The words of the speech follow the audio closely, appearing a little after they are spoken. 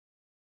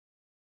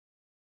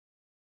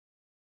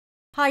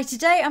Hi,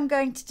 today I'm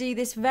going to do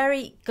this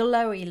very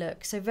glowy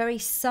look, so very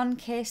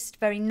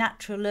sun-kissed, very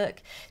natural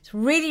look. It's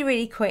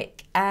really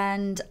quick,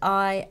 and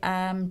I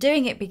am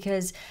doing it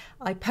because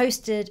I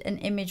posted an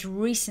image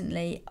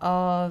recently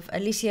of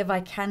Alicia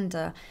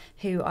Vikander,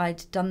 who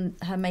I'd done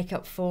her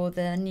makeup for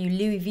the new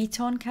Louis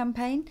Vuitton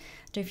campaign. I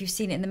don't know if you've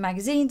seen it in the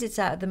magazines, it's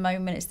out at the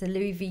moment. It's the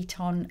Louis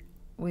Vuitton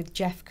with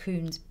Jeff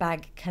Koons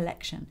bag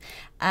collection.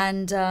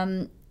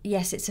 And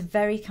yes, it's a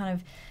very kind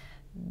of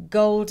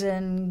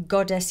golden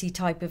goddessy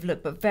type of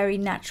look, but very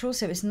natural,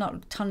 so it's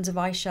not tons of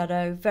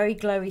eyeshadow, very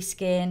glowy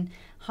skin,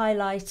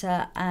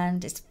 highlighter,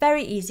 and it's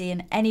very easy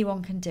and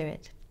anyone can do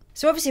it.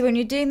 So obviously when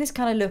you're doing this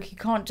kind of look, you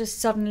can't just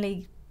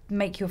suddenly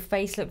make your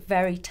face look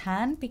very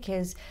tan,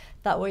 because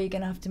that way you're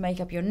going to have to make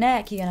up your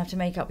neck, you're going to have to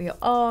make up your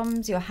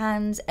arms, your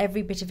hands,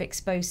 every bit of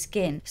exposed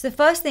skin. So the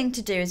first thing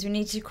to do is we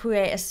need to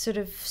create a sort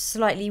of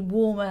slightly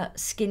warmer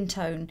skin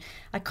tone.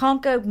 I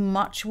can't go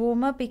much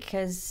warmer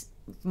because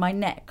my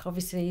neck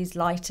obviously is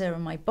lighter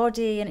on my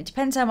body, and it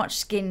depends how much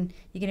skin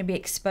you're going to be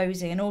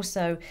exposing, and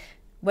also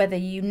whether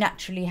you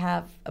naturally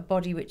have a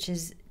body which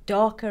is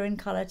darker in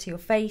colour to your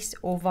face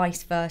or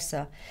vice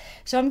versa.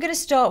 So I'm going to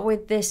start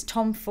with this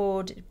Tom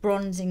Ford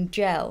bronzing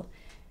gel.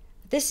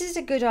 This is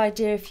a good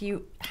idea if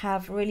you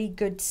have really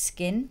good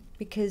skin,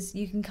 because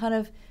you can kind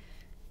of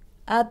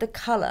add the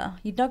colour.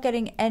 You're not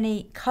getting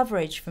any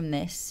coverage from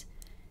this,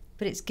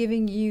 but it's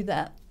giving you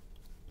that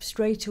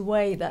straight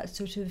away, that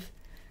sort of,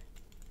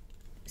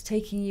 it's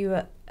taking you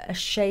a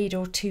shade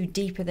or two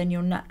deeper than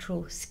your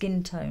natural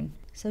skin tone.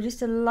 So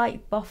just a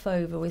light buff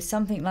over with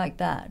something like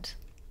that.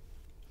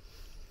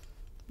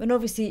 And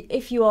obviously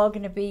if you are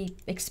going to be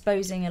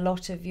exposing a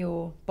lot of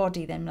your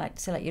body, then like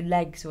say like your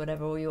legs or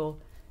whatever, or your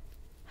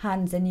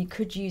hands, then you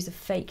could use a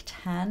fake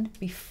tan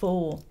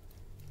before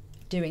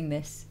doing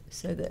this,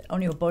 so that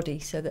on your body,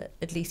 so that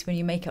at least when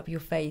you make up your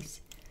face,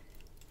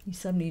 you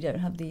suddenly don't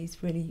have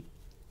these really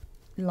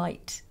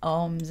light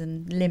arms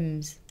and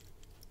limbs.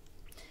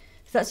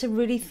 So that's a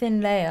really thin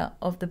layer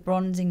of the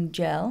bronzing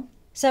gel.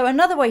 So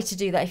another way to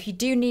do that, if you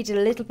do need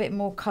a little bit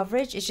more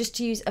coverage, is just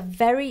to use a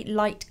very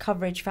light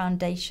coverage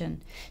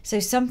foundation. So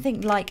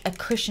something like a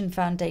cushion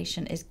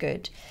foundation is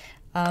good.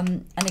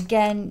 And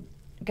again,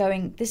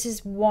 this is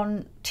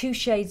 2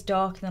 shades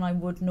darker than I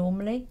would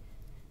normally.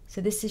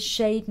 So this is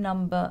shade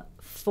number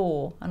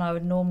 4, and I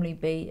would normally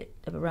be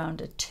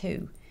around a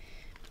 2.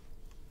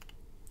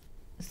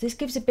 So this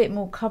gives a bit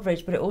more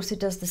coverage, but it also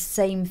does the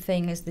same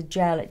thing as the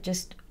gel. It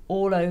just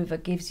all over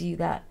gives you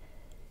that,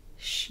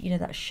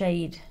 that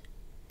shade,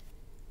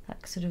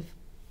 that sort of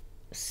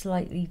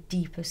slightly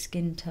deeper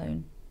skin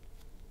tone.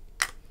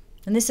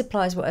 And this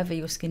applies whatever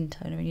your skin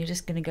tone. I mean, you're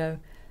just going to go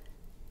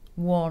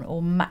 1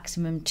 or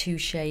maximum 2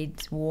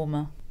 shades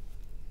warmer.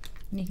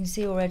 And you can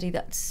see already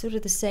that's sort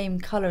of the same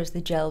colour as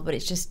the gel, but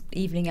it's just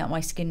evening out my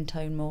skin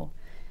tone more.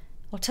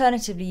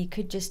 Alternatively, you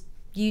could just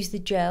use the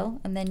gel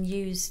and then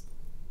use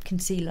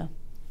concealer.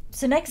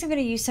 So next I'm going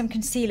to use some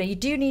concealer. You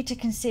do need to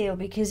conceal,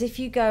 because if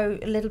you go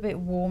a little bit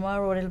warmer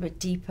or a little bit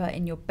deeper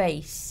in your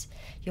base,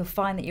 you'll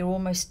find that you're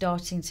almost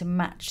starting to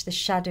match the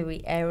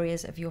shadowy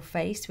areas of your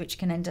face, which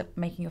can end up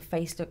making your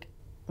face look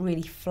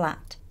really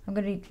flat. I'm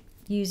going to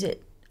use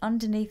it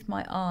underneath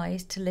my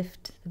eyes to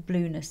lift the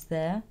blueness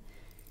there,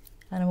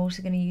 and I'm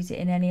also going to use it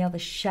in any other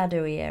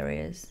shadowy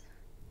areas,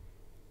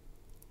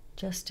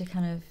 just to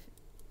kind of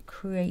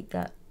create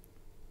that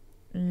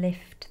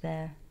lift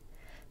there,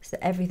 so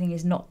that everything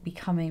is not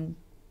becoming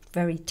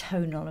very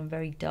tonal and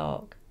very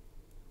dark.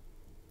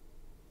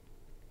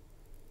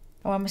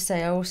 Oh, I must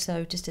say, I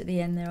also, just at the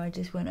end there, I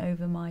just went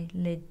over my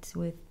lids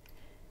with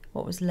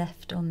what was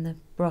left on the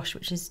brush,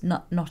 which is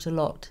not a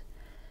lot.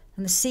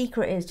 And the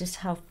secret is just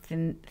how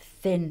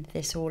thin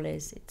this all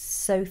is. It's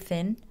so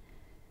thin.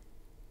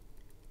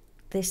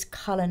 This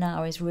colour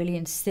now is really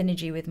in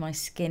synergy with my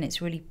skin.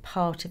 It's really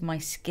part of my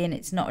skin.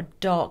 It's not a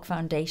dark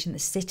foundation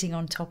that's sitting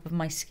on top of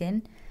my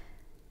skin.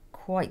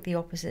 Quite the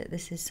opposite.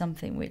 This is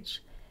something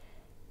which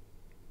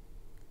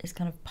is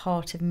kind of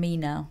part of me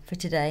now, for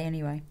today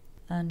anyway.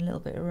 And a little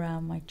bit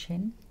around my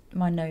chin,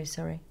 my nose,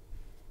 sorry.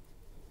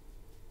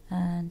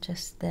 And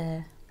just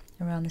there,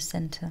 around the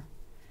centre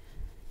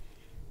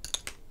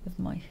of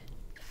my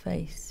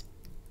face.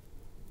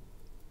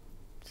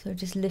 So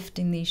just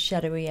lifting these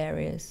shadowy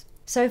areas.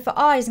 So for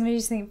eyes, I'm going to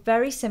do something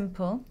very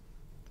simple.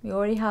 We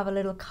already have a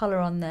little colour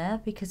on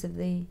there because of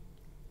the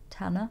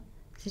tanner.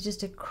 This is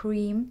just a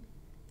cream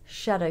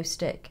shadow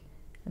stick,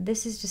 and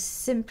this is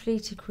just simply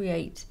to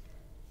create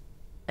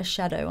a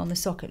shadow on the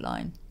socket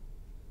line.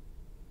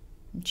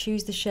 And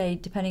choose the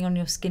shade depending on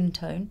your skin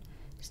tone.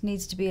 This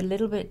needs to be a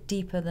little bit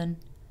deeper than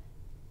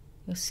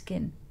your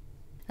skin.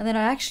 And then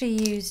I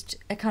actually used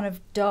a kind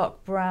of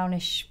dark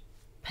brownish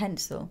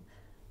pencil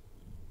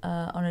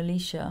on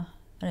Alicia,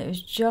 and it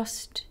was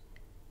just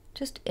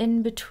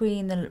in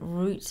between the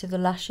roots of the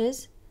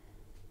lashes.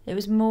 It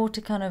was more to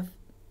kind of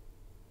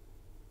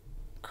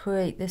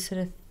create this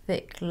sort of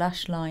thick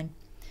lash line,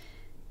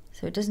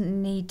 so it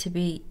doesn't need to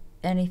be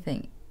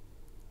anything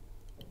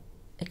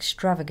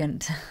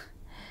extravagant,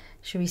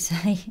 should we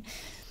say.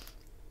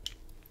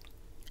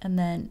 And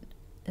then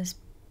just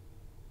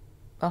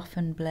buff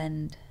and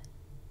blend,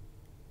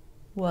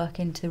 work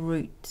into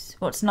roots.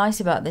 What's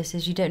nice about this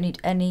is you don't need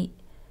any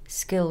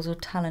skills or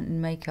talent in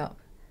makeup.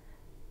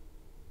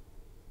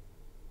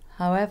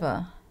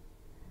 However,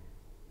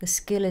 the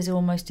skill is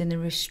almost in the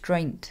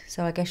restraint,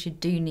 so I guess you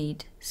do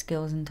need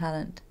skills and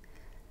talent.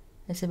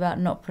 It's about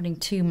not putting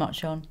too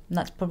much on, and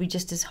that's probably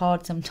just as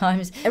hard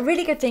sometimes. A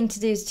really good thing to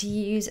do is to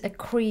use a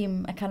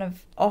cream, a kind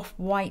of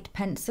off-white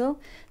pencil,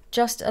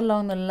 just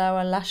along the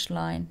lower lash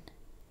line.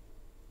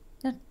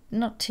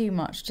 Not too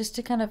much, just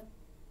to kind of,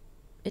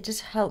 it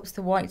just helps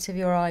the whites of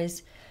your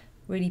eyes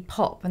really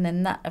pop, and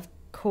then that, of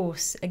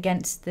course,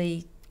 against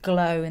the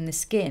glow in the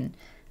skin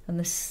and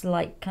the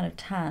slight kind of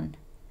tan.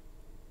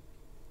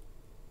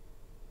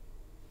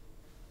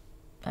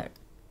 That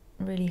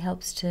really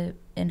helps to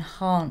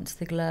enhance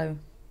the glow.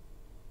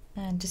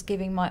 And just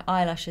giving my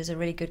eyelashes a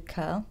really good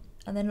curl,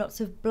 and then lots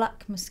of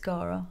black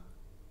mascara.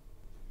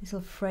 This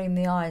will frame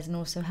the eyes and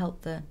also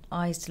help the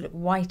eyes to look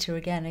whiter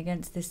again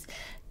against this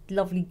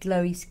lovely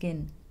glowy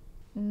skin.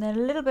 And then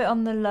a little bit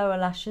on the lower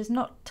lashes,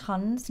 not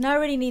tons. Now I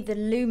really need the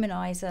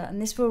luminizer,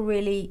 and this will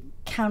really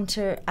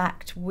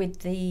counteract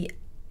with the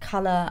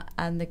colour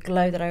and the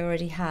glow that I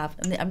already have.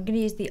 And I'm going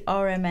to use the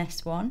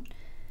RMS one.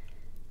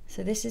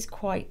 So this is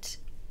quite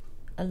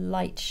a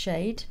light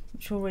shade,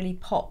 which will really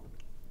pop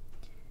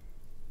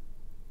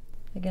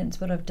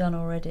against what I've done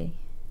already.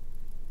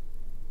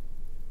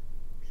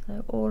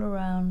 So all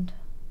around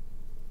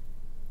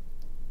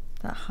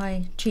that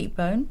high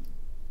cheekbone.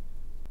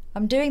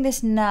 I'm doing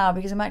this now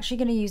because I'm actually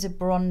going to use a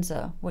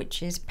bronzer,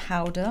 which is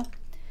powder,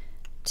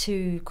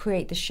 to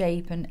create the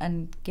shape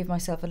and give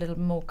myself a little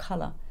more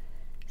colour.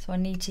 So I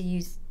need to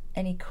use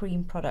any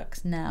cream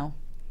products now.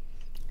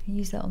 I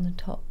use that on the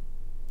top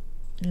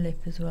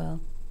lip as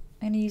well.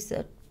 I'm going to use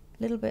a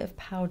little bit of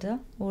powder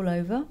all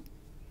over.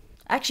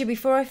 Actually,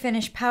 before I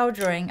finish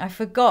powdering, I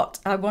forgot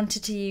I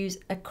wanted to use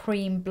a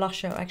cream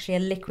blusher, actually a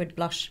liquid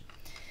blush.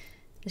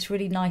 This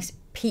really nice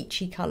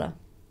peachy colour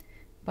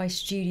by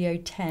Studio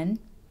 10.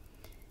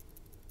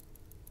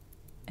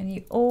 And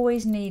you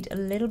always need a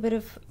little bit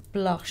of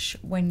blush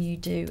when you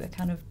do a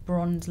kind of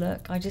bronze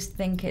look. I just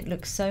think it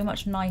looks so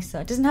much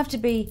nicer. It doesn't have to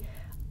be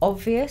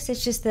obvious,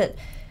 it's just that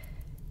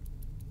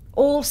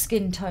all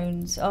skin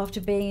tones, after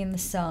being in the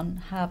sun,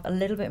 have a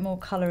little bit more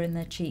colour in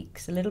their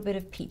cheeks, a little bit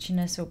of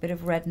peachiness or a bit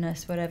of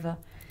redness, whatever,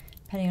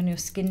 depending on your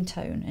skin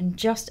tone. And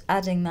just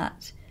adding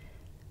that,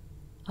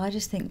 I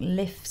just think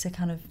lifts a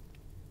kind of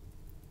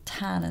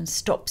tan and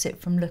stops it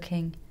from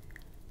looking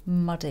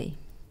muddy.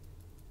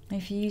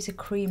 If you use a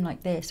cream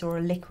like this or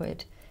a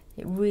liquid,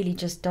 it really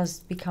just does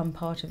become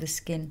part of the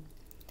skin,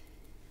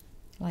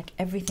 like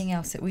everything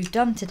else that we've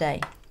done today.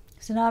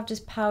 So now I've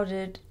just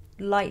powdered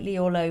lightly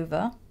all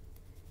over,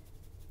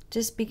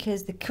 just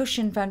because the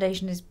cushion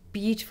foundation is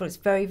beautiful. It's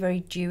very, very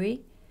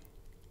dewy.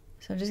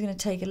 So I'm just going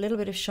to take a little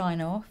bit of shine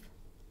off,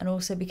 and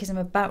also because I'm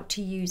about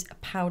to use a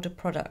powder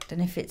product,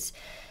 and if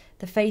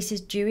the face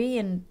is dewy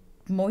and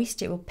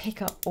moist, it will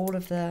pick up all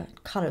of the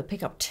colour, it'll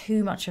pick up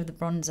too much of the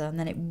bronzer, and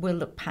then it will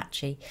look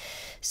patchy.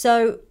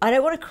 So I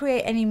don't want to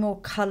create any more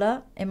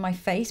colour in my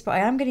face, but I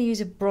am going to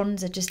use a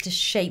bronzer just to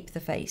shape the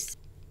face.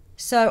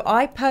 So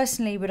I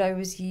personally would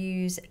always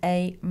use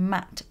a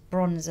matte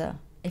bronzer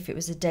if it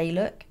was a day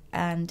look,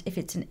 and if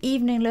it's an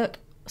evening look,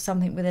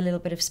 something with a little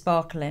bit of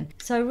sparkle in.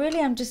 So really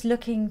I'm just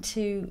looking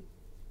to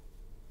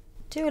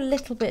do a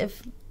little bit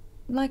of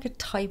like a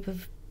type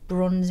of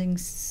bronzing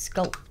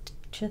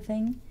sculpture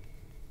thing.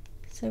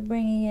 So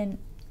bringing in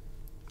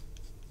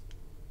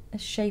a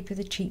shape of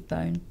the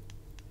cheekbone,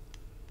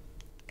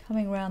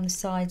 coming around the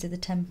sides of the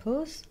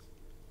temples.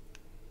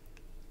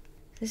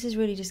 This is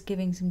really just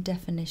giving some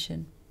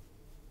definition.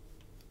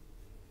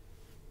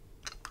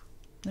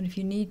 And if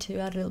you need to,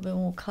 add a little bit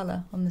more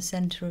colour on the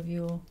centre of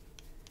your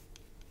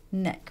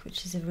neck,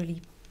 which is a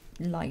really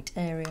light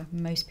area for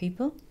most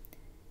people.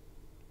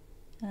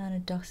 And a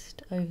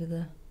dust over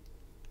the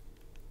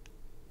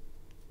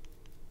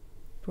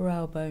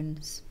brow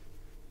bones.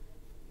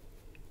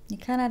 You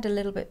can add a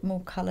little bit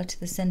more colour to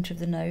the centre of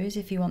the nose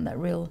if you want that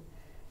real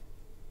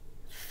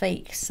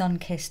fake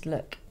sun-kissed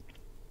look.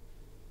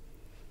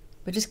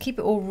 But just keep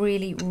it all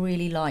really,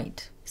 really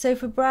light. So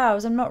for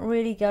brows, I'm not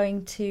really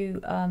going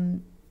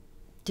to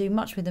do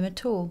much with them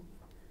at all.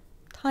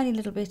 Tiny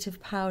little bit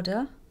of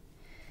powder,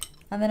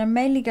 and then I'm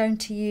mainly going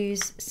to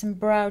use some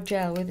brow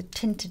gel with a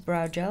tinted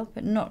brow gel,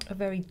 but not a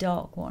very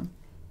dark one.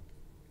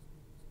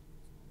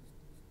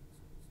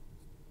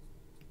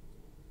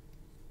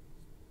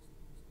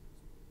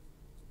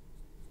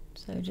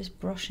 So just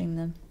brushing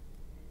them.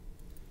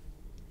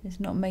 It's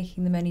not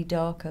making them any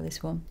darker,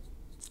 this one.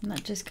 And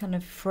that just kind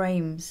of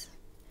frames,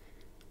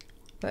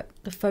 but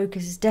the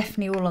focus is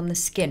definitely all on the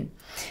skin.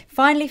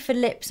 Finally, for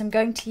lips, I'm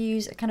going to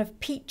use a kind of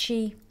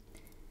peachy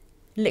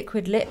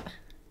liquid lip.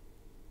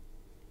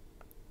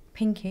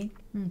 Pinky.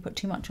 Put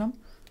too much on.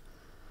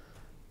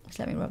 Just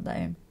let me rub that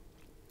in.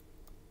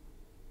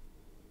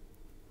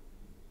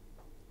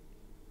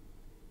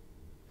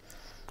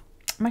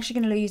 I'm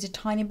actually going to use a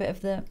tiny bit of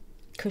the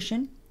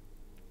cushion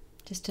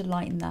just to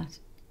lighten that.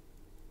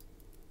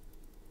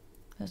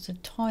 That's a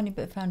tiny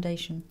bit of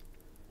foundation.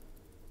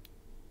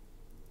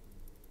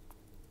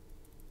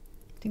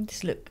 I think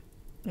this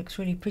looks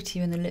really pretty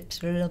when the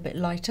lips are a little bit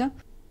lighter.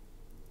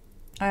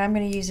 I am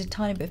going to use a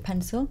tiny bit of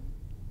pencil.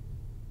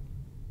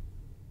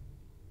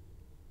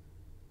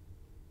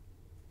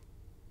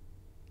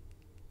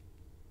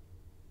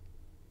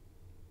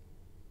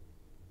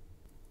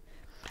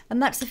 And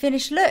that's the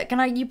finished look.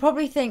 And you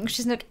probably think she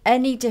doesn't look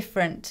any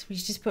different. We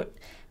just put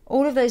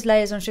all of those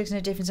layers on, she looks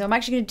no different. So I'm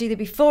actually going to do the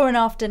before and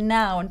after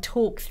now and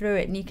talk through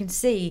it. And you can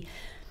see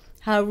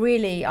how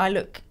really I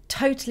look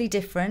totally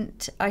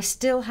different. I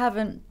still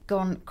haven't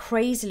gone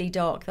crazily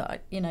dark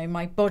that, you know,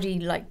 my body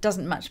like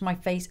doesn't match my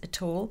face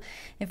at all.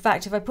 In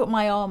fact, if I put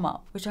my arm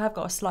up, which I have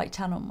got a slight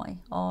tan on my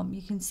arm,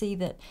 you can see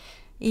that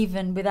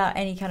even without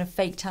any kind of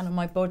fake tan on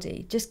my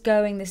body, just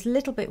going this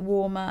little bit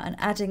warmer and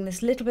adding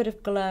this little bit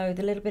of glow,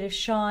 the little bit of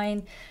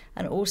shine,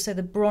 and also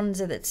the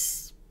bronzer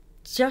that's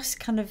just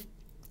kind of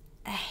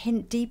a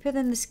hint deeper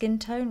than the skin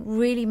tone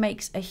really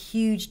makes a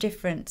huge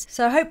difference.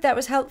 So I hope that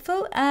was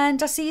helpful,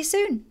 and I'll see you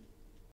soon.